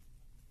reunion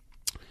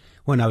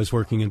when I was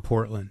working in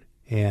Portland.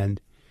 And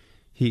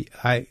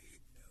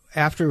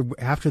after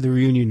the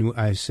reunion,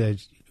 I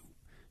said,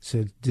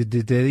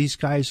 did these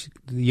guys,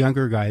 the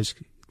younger guys,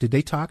 did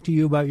they talk to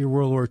you about your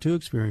World War II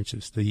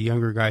experiences, the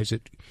younger guys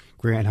at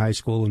Grant High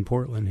School in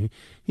Portland?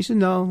 He said,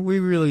 no, we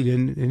really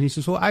didn't. And he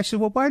says, I said,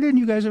 why didn't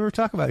you guys ever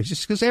talk about it? It's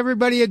just because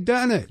everybody had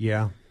done it.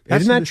 Yeah.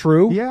 Isn't that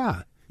true?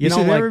 Yeah. He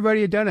said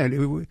everybody had done it.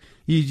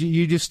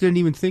 You just didn't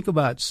even think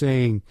about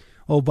saying,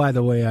 Oh, by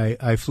the way,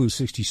 I flew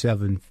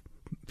 67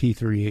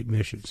 P-38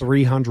 missions.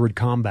 300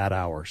 combat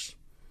hours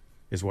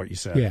is what you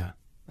said. Yeah.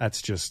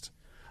 That's just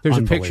There's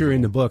a picture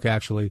in the book,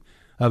 actually,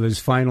 of his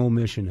final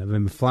mission, of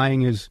him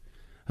flying his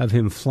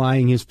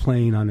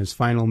plane on his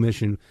final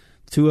mission.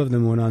 2 of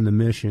them went on the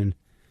mission,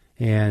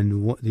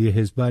 and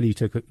his buddy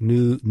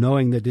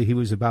knowing that he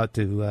was about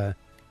to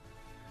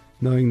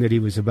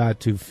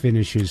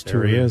finish his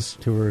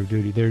tour of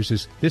duty.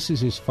 This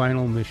is his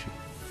final mission.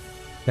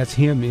 That's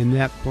him in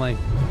that plane.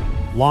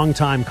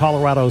 Longtime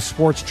Colorado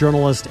sports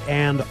journalist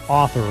and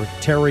author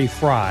Terry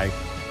Fry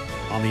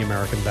on the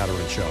American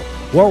Veteran Show.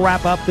 We'll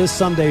wrap up this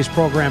Sunday's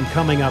program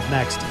coming up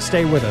next.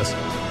 Stay with us.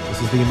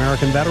 This is the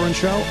American Veteran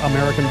Show,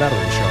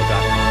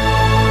 AmericanVeteranShow.com.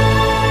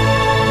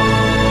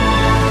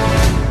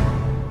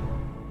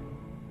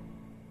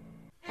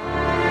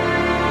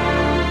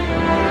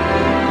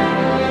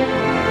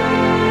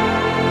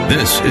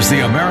 This is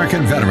the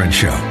American Veteran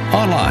Show,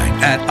 online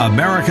at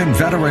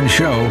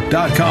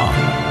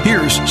AmericanVeteranShow.com.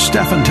 Here's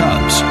Stephen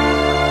Tubbs.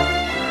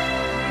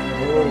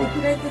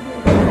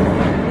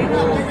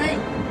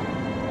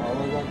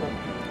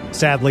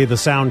 Sadly, the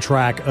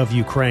soundtrack of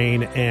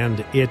Ukraine,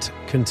 and it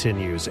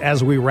continues.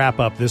 As we wrap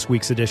up this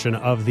week's edition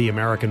of the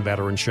American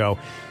Veteran Show,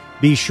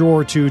 be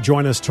sure to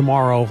join us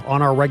tomorrow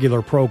on our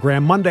regular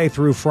program, Monday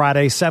through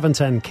Friday,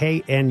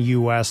 710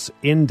 KNUS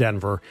in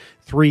Denver,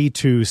 3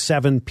 to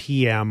 7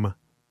 p.m.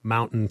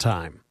 Mountain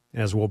Time,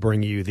 as we'll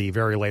bring you the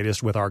very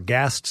latest with our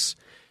guests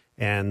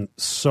and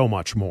so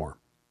much more.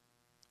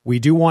 We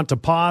do want to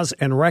pause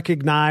and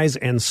recognize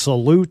and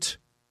salute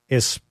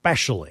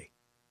especially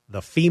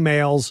the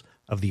females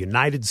of the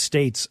United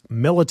States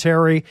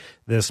military.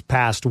 This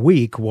past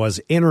week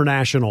was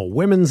International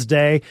Women's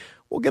Day.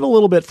 We'll get a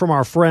little bit from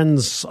our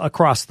friends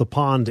across the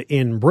pond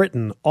in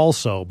Britain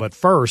also, but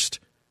first,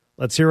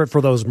 let's hear it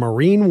for those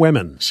Marine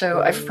women.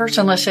 So I first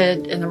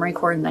enlisted in the Marine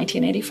Corps in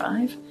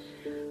 1985.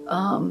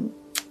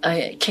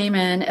 I came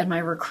in and my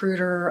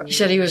recruiter, he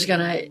said he was going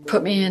to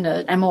put me in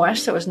an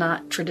MOS that was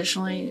not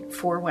traditionally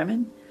for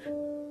women.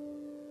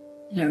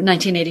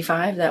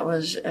 1985, that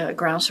was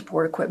ground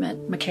support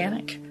equipment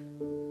mechanic.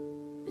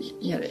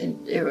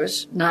 It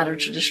was not a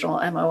traditional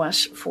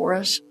MOS for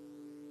us.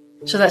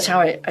 So that's how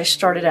I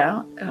started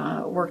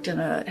out, worked in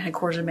a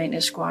headquarters and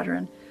maintenance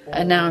squadron,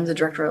 and now I'm the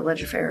director of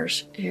Ledge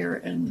Affairs here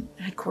in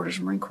headquarters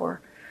of Marine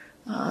Corps,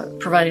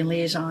 providing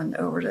liaison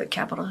over to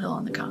Capitol Hill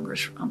and the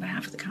Congress on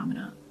behalf of the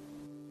Commandant.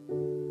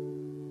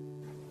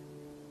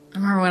 I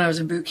remember when I was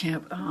in boot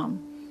camp,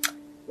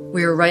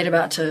 we were right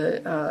about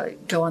to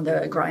go on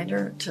the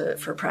grinder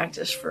for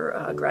practice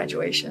for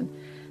graduation.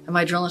 And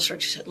my drill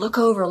instructor said, look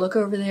over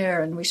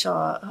there. And we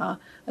saw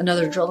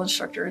another drill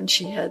instructor, and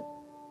she had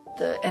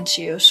the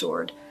NCO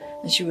sword,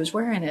 and she was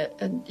wearing it.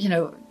 And,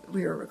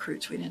 we were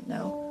recruits. We didn't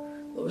know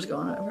what was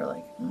going on. We were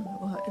like,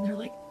 what? And they're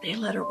like, they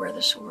let her wear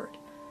the sword.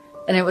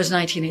 And it was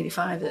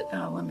 1985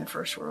 that women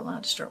first were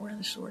allowed to start wearing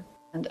the sword.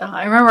 And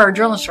I remember our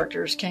drill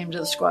instructors came to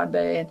the squad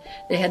bay, and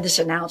they had this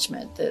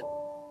announcement that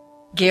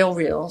Gail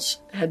Reels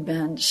had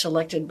been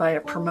selected by a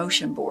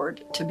promotion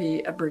board to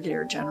be a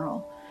brigadier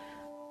general.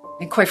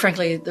 And quite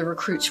frankly, the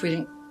recruits, we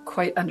didn't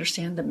quite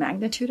understand the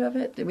magnitude of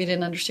it. We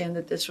didn't understand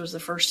that this was the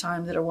first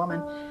time that a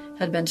woman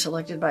had been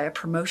selected by a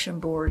promotion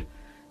board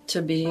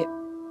to be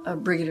a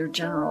brigadier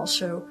general.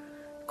 So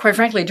quite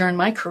frankly, during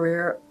my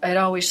career, I'd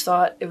always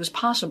thought it was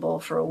possible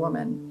for a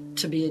woman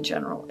to be a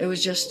general. It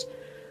was just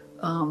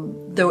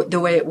the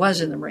way it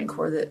was in the Marine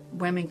Corps, that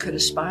women could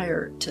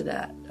aspire to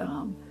that.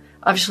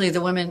 Obviously,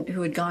 the women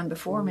who had gone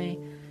before me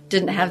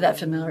didn't have that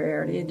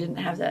familiarity, didn't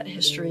have that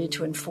history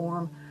to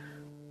inform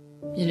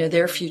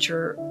their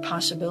future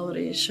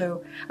possibilities.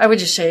 So I would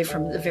just say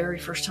from the very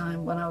first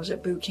time when I was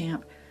at boot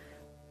camp,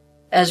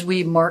 as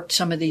we marked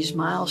some of these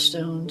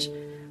milestones,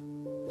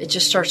 it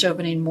just starts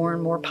opening more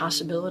and more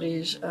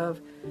possibilities of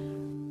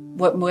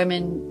what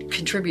women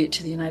contribute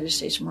to the United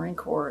States Marine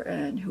Corps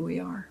and who we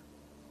are.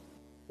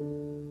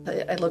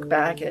 I look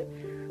back at,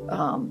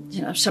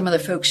 some of the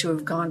folks who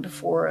have gone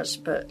before us,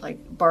 but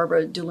like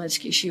Barbara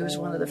Dulinsky, she was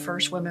one of the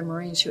first women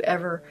Marines who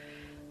ever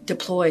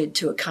deployed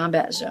to a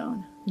combat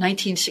zone.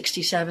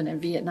 1967 in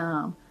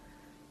Vietnam.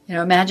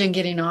 Imagine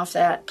getting off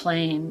that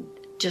plane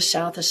just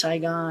south of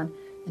Saigon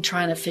and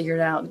trying to figure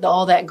it out,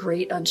 all that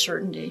great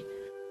uncertainty.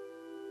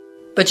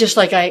 But just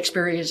like I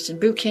experienced in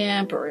boot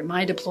camp or in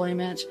my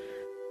deployments,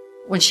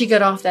 when she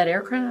got off that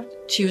aircraft,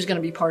 she was going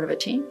to be part of a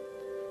team.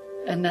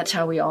 And that's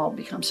how we all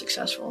become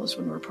successful, is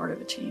when we're part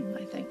of a team,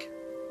 I think.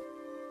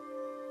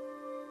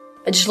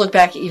 I just look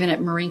back even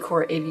at Marine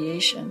Corps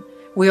aviation.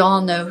 We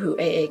all know who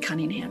A.A.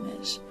 Cunningham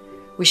is.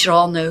 We should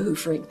all know who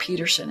Frank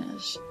Peterson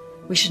is.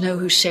 We should know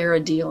who Sarah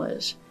Deal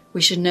is.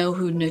 We should know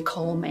who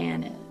Nicole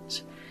Mann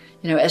is.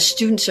 As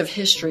students of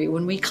history,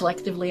 when we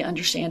collectively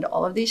understand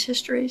all of these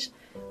histories,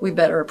 we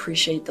better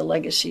appreciate the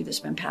legacy that's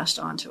been passed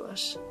on to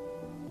us.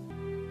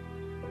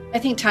 I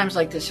think times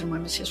like this in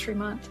Women's History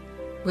Month,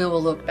 we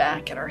will look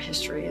back at our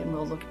history and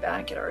we'll look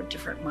back at our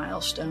different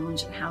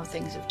milestones and how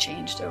things have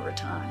changed over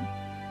time.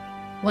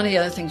 One of the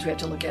other things we have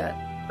to look at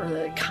are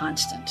the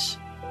constants.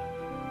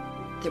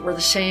 that were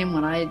the same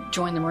when I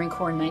joined the Marine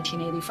Corps in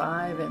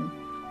 1985, and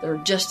they're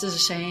just as the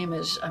same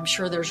as I'm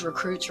sure there's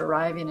recruits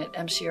arriving at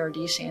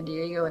MCRD San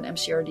Diego and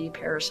MCRD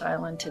Parris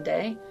Island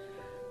today,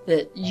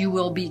 that you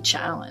will be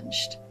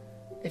challenged.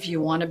 If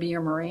you want to be a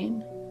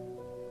Marine,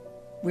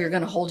 we're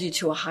going to hold you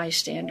to a high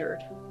standard.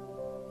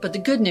 But the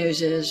good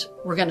news is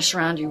we're going to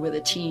surround you with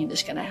a team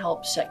that's going to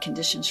help set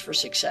conditions for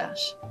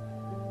success.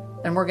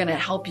 And we're going to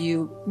help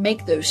you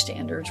make those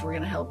standards. We're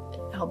going to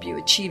help you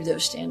achieve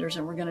those standards,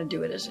 and we're going to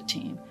do it as a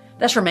team.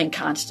 That's remained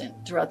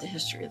constant throughout the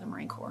history of the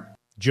Marine Corps.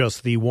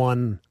 Just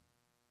one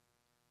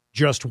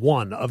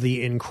of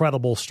the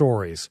incredible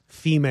stories,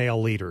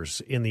 female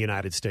leaders in the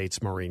United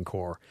States Marine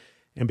Corps.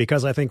 And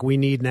because I think we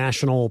need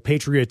national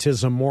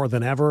patriotism more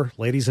than ever,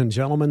 ladies and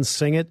gentlemen,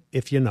 sing it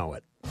if you know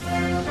it.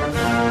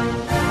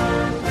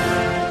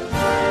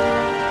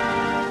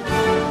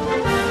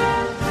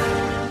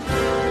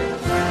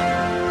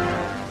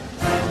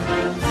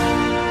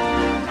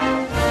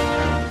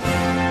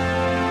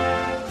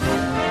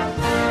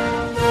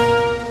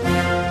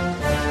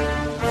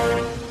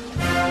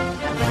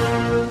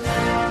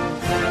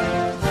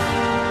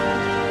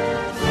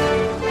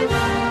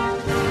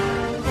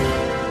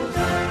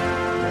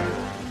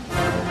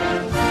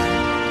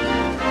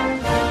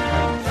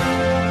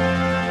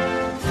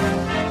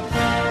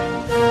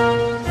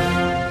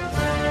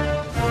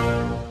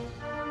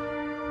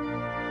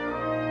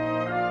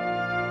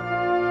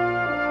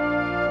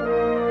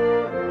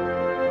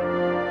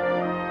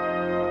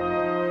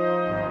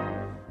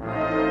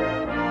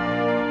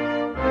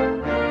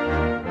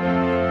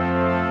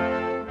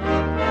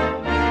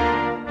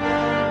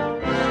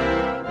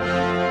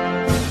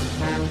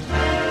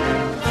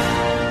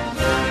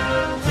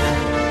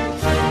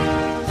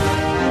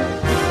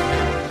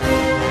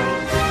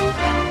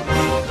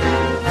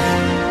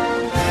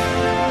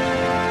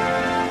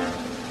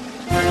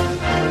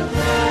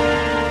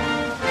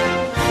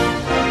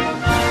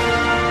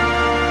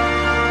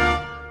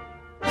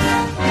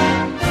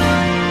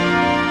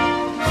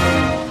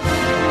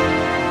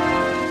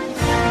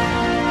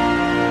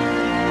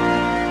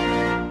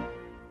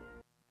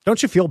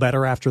 Don't you feel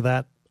better after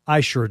that? I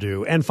sure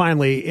do. And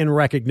finally, in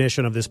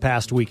recognition of this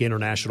past week,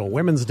 International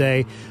Women's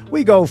Day,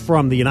 we go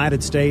from the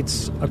United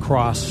States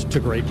across to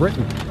Great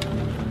Britain.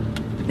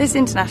 This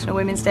International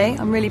Women's Day,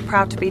 I'm really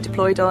proud to be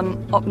deployed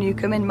on Op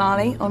Newcomb in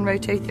Mali on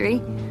Roto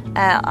 3.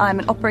 I'm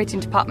an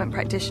operating department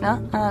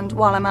practitioner, and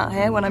while I'm out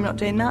here, when I'm not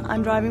doing that,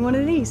 I'm driving one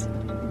of these.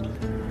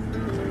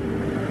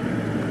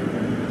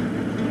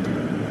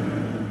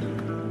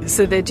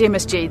 So the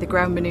GMSG, the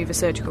Ground Manoeuvre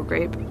Surgical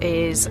Group,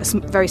 is a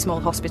very small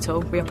hospital.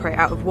 We operate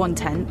out of one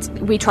tent.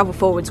 We travel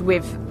forwards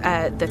with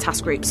the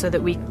task group so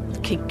that we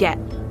can get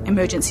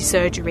emergency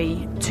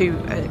surgery to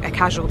a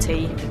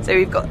casualty. So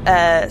we've got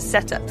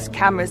setups,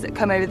 cameras that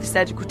come over the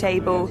surgical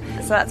table.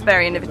 So that's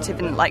very innovative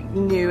and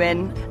new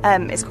in.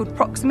 It's called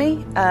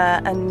Proximie,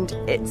 and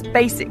it's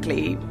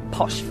basically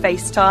posh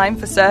FaceTime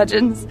for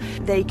surgeons.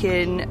 They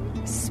can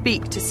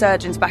speak to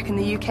surgeons back in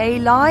the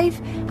UK live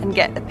and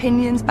get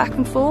opinions back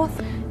and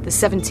forth. There's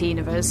 17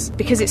 of us.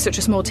 Because it's such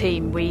a small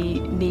team,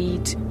 we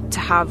need to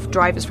have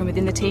drivers from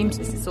within the team.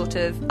 This is sort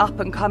of up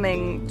and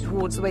coming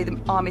towards the way the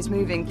Army's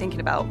moving,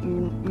 thinking about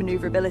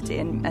manoeuvrability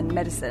and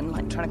medicine,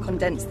 like trying to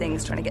condense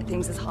things, trying to get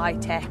things as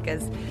high-tech,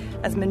 as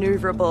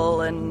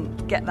manoeuvrable,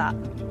 and get that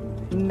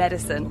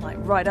medicine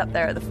right up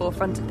there at the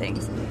forefront of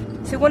things.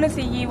 So one of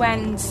the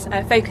UN's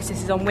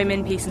focuses is on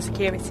women, peace and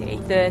security.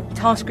 The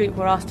task group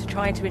were asked to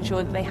try to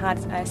ensure that they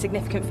had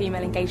significant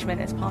female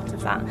engagement as part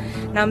of that.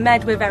 Now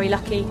Med, we're very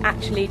lucky,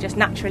 actually just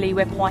naturally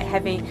we're quite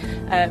heavy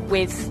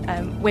with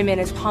women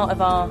as part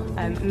of our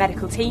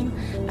medical team,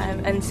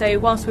 and so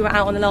whilst we were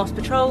out on the last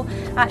patrol,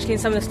 actually in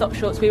some of the stop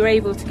shorts we were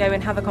able to go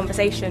and have a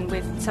conversation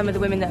with some of the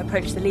women that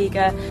approached the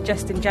Liga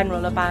just in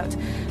general about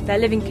their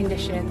living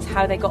conditions,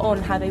 how they got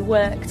on, how they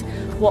worked,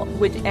 what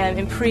would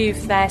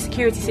improve their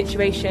security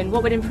situation,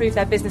 what would improve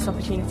their business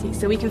opportunities,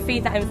 so we can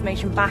feed that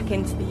information back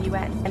into the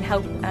UN and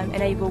help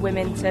enable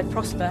women to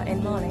prosper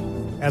in Mali.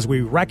 As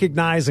we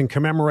recognize and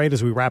commemorate,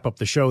 as we wrap up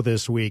the show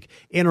this week,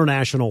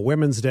 International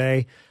Women's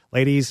Day,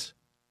 ladies,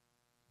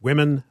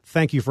 women,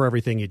 thank you for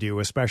everything you do,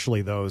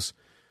 especially those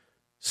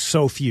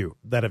so few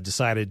that have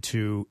decided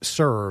to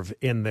serve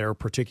in their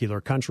particular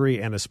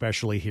country, and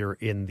especially here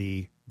in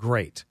the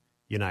great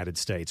United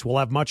States. We'll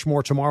have much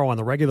more tomorrow on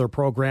the regular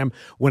program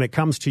when it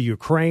comes to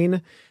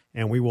Ukraine,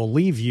 and we will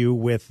leave you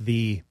with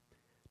the,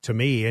 to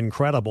me,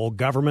 incredible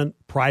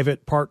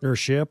government-private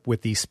partnership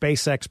with the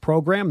SpaceX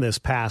program this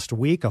past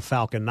week, a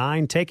Falcon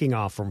 9 taking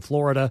off from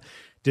Florida,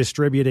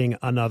 distributing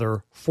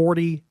another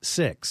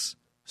 46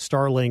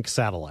 Starlink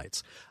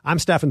satellites. I'm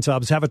Stephen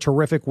Tubbs. Have a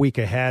terrific week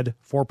ahead.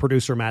 For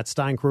producer Matt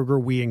Steinkruger,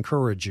 we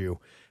encourage you,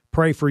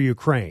 pray for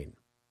Ukraine,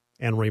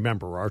 and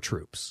remember our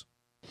troops.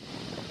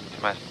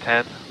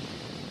 10,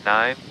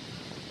 9,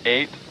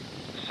 8,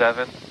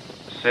 7,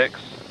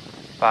 6,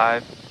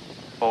 5,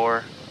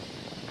 4,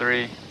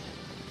 3,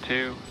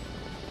 2,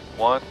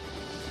 1.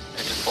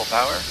 Engine full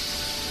power.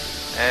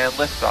 And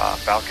liftoff.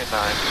 Falcon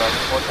 9, starting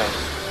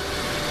 410.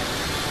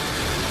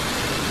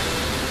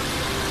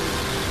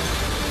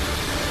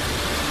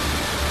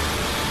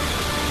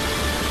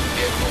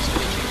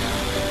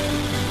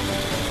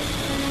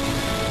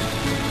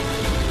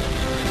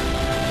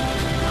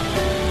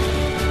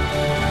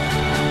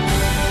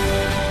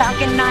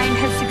 Falcon 9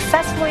 has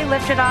successfully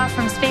lifted off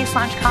from Space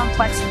Launch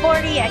Complex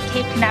 40 at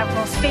Cape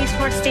Canaveral Space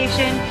Force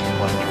Station,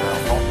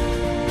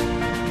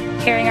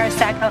 carrying our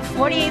stack of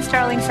 48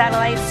 Starlink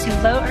satellites to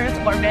low Earth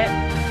orbit.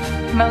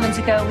 Moments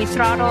ago, we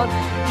throttled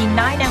the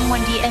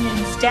 9M1D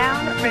engines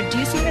down,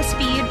 reducing the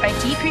speed by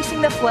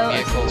decreasing the flow of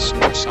vehicles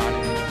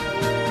subsonic.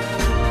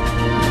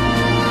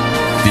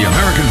 The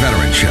American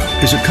Veterans Show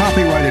is a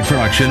copyrighted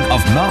production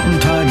of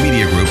Mountain Time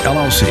Media Group,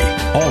 LLC.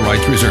 All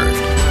rights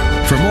reserved.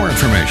 For more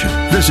information,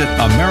 visit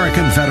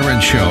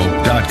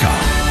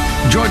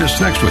AmericanVeteranShow.com. Join us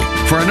next week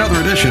for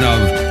another edition of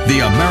The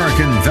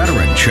American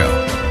Veterans Show.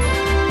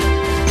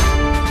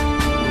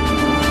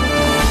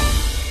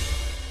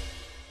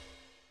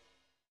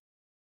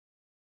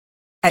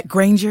 At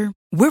Grainger,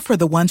 we're for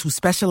the ones who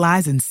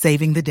specialize in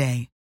saving the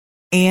day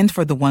and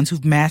for the ones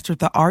who've mastered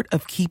the art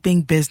of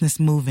keeping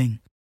business moving.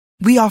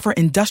 We offer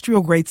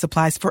industrial-grade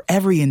supplies for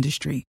every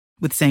industry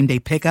with same-day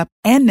pickup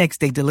and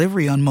next-day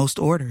delivery on most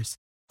orders,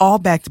 all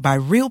backed by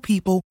real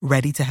people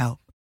ready to help.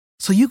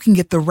 So you can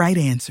get the right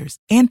answers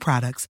and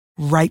products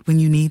right when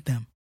you need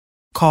them.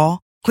 Call,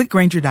 click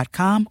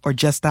Grainger.com, or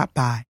just stop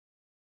by.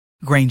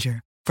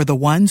 Grainger, for the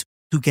ones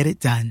who get it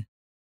done.